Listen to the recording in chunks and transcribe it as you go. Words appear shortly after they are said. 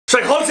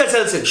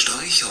Streichholzschächtelchen.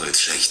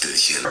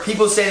 Streichholzschächtelchen.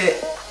 People say that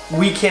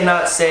we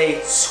cannot say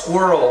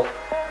squirrel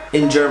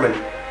in German.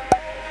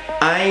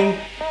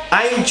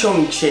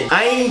 Einchongchen.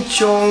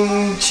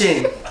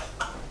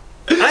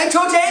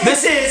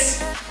 This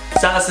is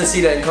Silas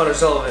Nacita and Connor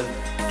Sullivan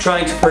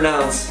trying to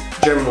pronounce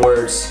German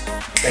words.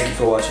 Thank you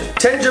for watching.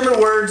 10 German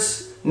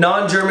words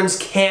non-Germans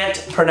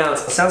can't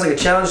pronounce. It sounds like a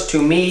challenge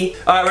to me.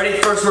 Alright, ready?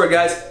 First word,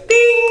 guys.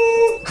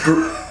 Ding!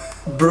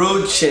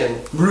 Brötchen.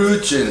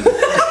 Brötchen.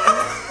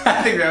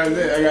 I think that was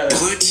it. I got it.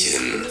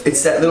 Brötchen.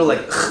 It's that little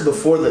like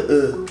before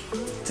the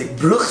It's like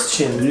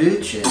Brötchen.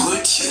 Brötchen.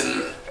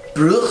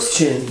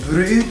 Brötchen.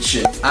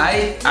 Brötchen.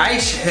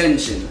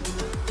 Eichhörnchen.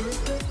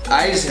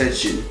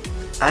 Eishörnchen.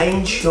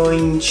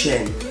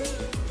 Einchongchen.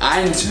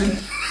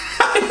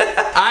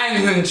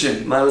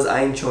 Einhörnchen. Mine was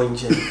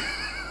Einchongchen.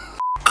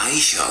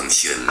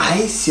 Eichhörnchen.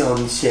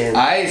 Eichhörnchen.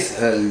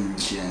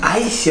 Eishörnchen.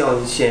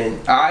 Eichhörnchen.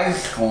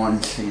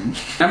 Eichhörnchen.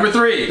 Number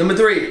 3. Number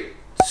 3.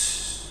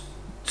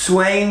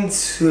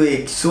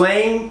 Zwanzig.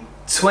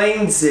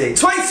 Zwanzig.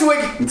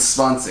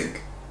 20.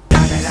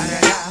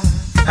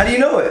 How do you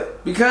know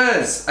it?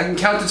 Because I can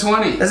count to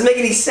 20. Doesn't make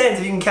any sense.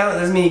 If you can count, it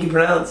doesn't mean you can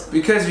pronounce.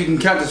 Because if you can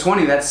count to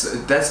 20, that's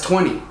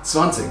 20.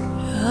 20.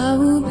 I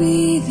will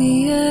be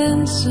the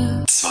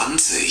answer.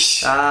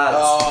 20.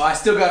 Oh, I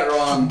still got it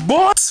wrong.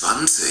 20.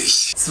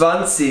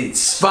 20.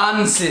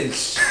 20.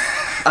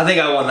 I think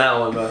I won that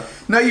one, bro.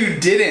 No, you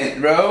didn't,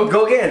 bro.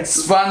 Go again.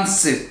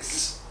 20.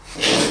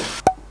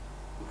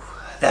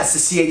 That's the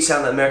CH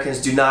sound that Americans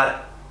do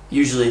not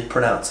usually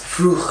pronounce.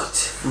 Frucht.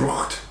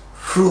 Frucht.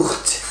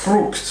 Frucht.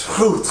 Frucht.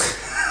 Frucht.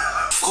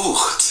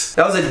 Frucht.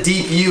 That was a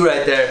deep U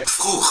right there.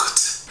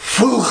 Frucht.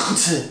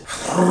 Frucht.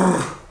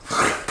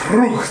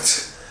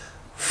 Frucht.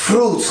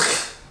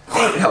 Frucht.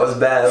 That was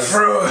bad.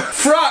 Fruit.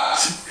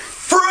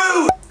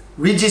 Fruit.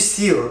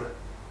 Register.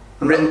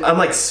 I'm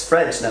like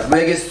French now.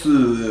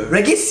 Register.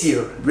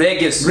 Register.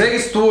 Register.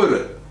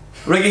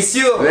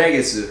 Register.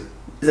 Register.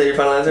 Is that your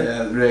final answer?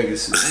 Yeah,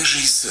 register.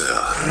 Regisseur.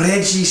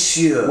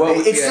 Regisseur. Well,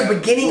 It's yeah. the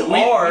beginning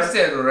we R. We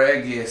said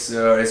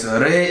register. It's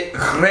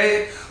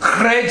regisseur.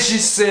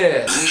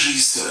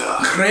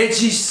 Regisseur.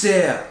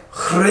 Regisseur.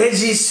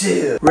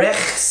 Regisseur.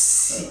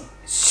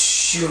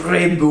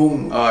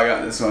 Rechtschreibung. Oh, I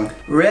got this one.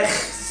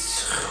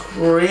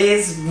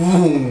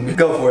 Rechtschreibung.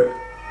 Go for it.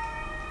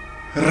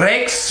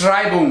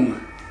 Rechtschreibung.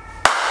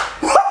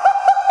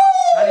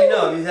 How do you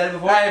know? Have you said it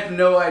before? I have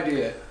no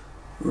idea.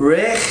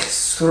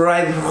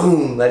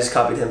 Rechtschreibung. I just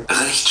copied him.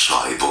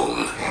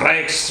 Rechtschreibung.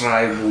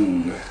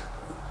 Rechtschreibung.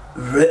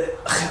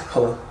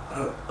 Hold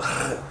on.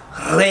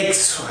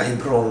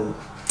 Rechtschreibung.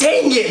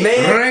 Dang it,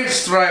 man!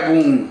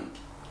 Rechtschreibung.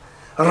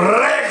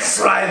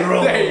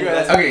 Rechtschreibung. There you go.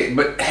 Okay,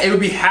 but it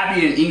would be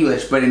happy in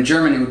English, but in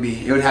German it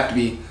would have to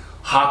be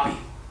hoppy.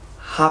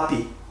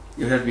 Hoppy.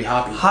 It would have to be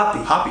hoppy.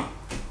 Hoppy. Hoppy.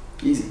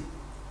 Easy.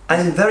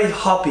 I'm very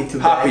hoppy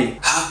today. Hoppy.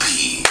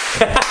 Happy.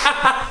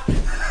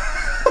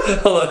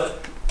 Hold on.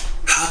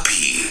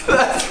 Happy.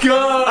 Let's go.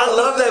 I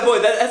love that boy.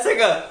 That's like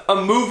a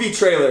movie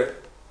trailer.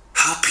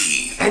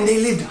 Happy. And they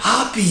lived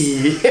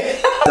happy.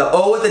 The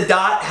O with the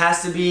dot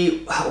has to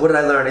be. What did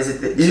I learn? Is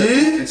it the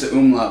It's an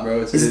umlaut,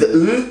 bro. Is it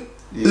the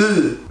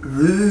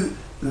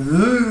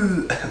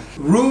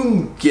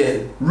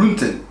Röntgen.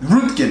 Röntgen.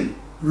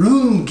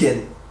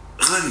 Röntgen.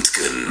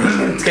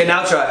 Okay,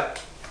 now try.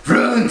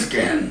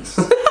 Röntgen.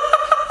 You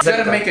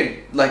gotta make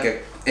it like a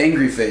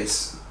angry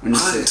face when you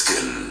say it.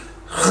 Röntgen.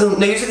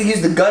 No, you have to use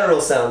the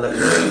guttural sound.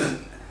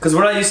 Because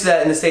we're not used to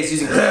that in the States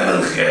using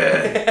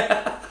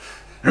Röntgen.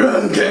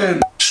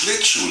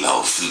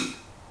 Schlittschuhlaufen.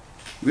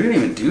 We didn't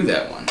even do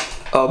that one.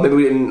 Oh, maybe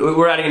we didn't.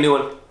 We're adding a new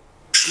one.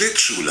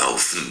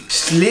 Schlittschuhlaufen.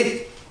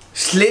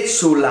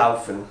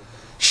 Schlittschuhlaufen.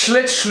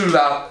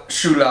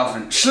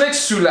 Schlittschuhlaufen.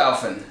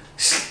 Schlittschuhlaufen.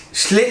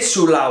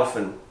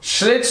 Schlittschuhlaufen.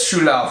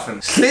 Schlittschuhlaufen.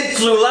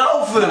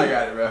 Schlittschuhlaufen. I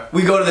got it, bro.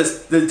 We go to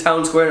the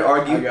town square and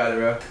argue. I got it,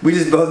 bro. We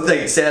just both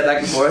like say that back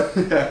and forth.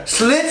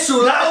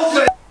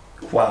 Schlittschuhlaufen.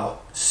 Wow.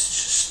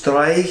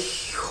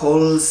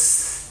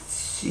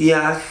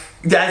 Streichholzjagd.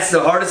 That's the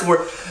hardest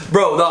word.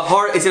 Bro,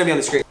 it's gonna be on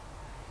the screen.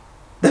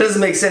 That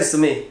doesn't make sense to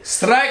me.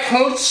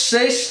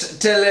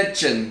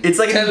 Streichholzschächtelchen. It's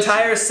like an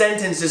entire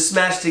sentence just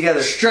smashed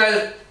together.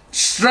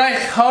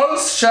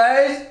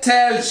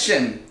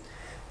 Streichholzschächtelchen.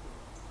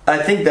 I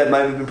think that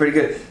might have been pretty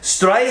good.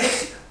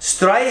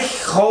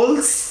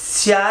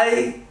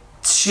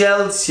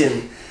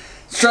 Streichholzschächtelchen.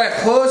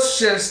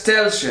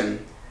 Streichholzschächtelchen.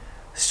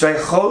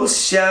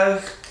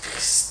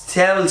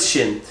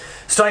 Streichholzschächtelchen.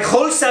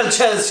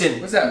 Streichholzschächtelchen.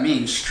 What does that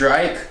mean?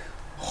 Strike,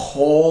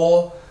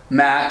 whole,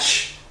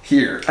 match,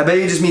 here. I bet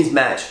it just means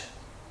match.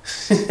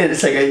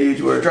 It's like a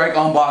huge word. Strike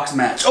on box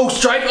match. Oh,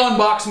 strike on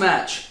box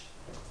match.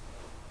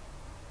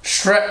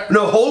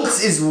 No,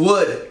 Holz is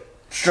wood.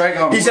 Strike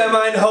on. Ich habe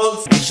mein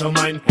Holz. Ich hab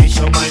mein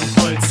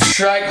Holz.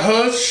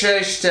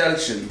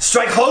 Streichholzschächtelchen.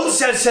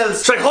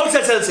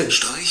 Streichholzschächtelchen.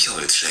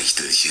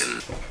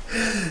 Streichholzschächtelchen.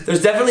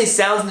 There's definitely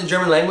sounds in the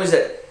German language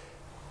that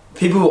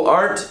people who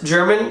aren't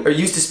German or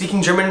used to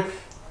speaking German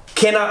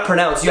cannot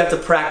pronounce. You have to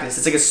practice.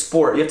 It's like a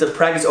sport. You have to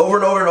practice over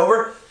and over and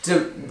over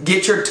to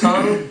get your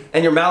tongue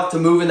and your mouth to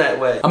move in that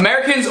way.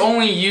 Americans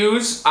only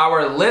use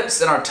our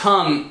lips and our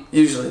tongue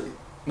Usually.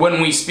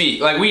 when we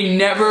speak. Like, we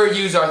never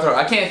use our throat.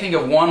 I can't think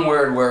of one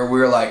word where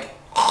we're like,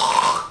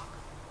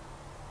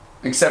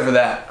 except for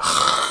that.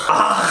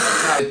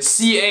 It's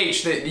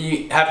CH that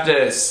you have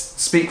to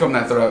speak from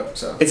that throat.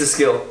 So It's a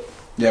skill.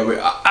 yeah,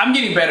 I'm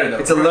getting better though.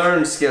 It's a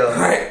learned skill.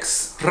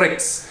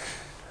 Rex.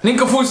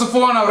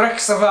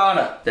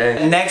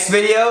 Next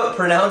video,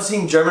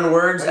 pronouncing German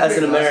words as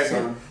an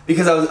American.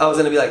 Because I was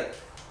gonna be like,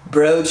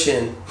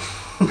 brochin.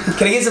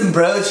 Can I get some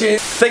brochin?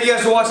 Thank you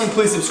guys for watching.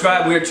 Please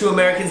subscribe. We are two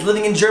Americans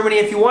living in Germany.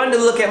 If you wanted to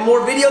look at more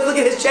videos, look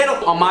at his channel.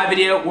 On my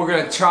video, we're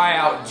gonna try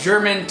out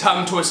German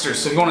tongue twisters.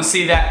 So if you wanna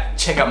see that,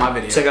 check out my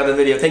video. Check out the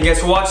video. Thank you guys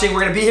for watching.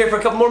 We're gonna be here for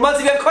a couple more months.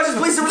 If you have questions,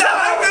 please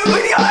subscribe.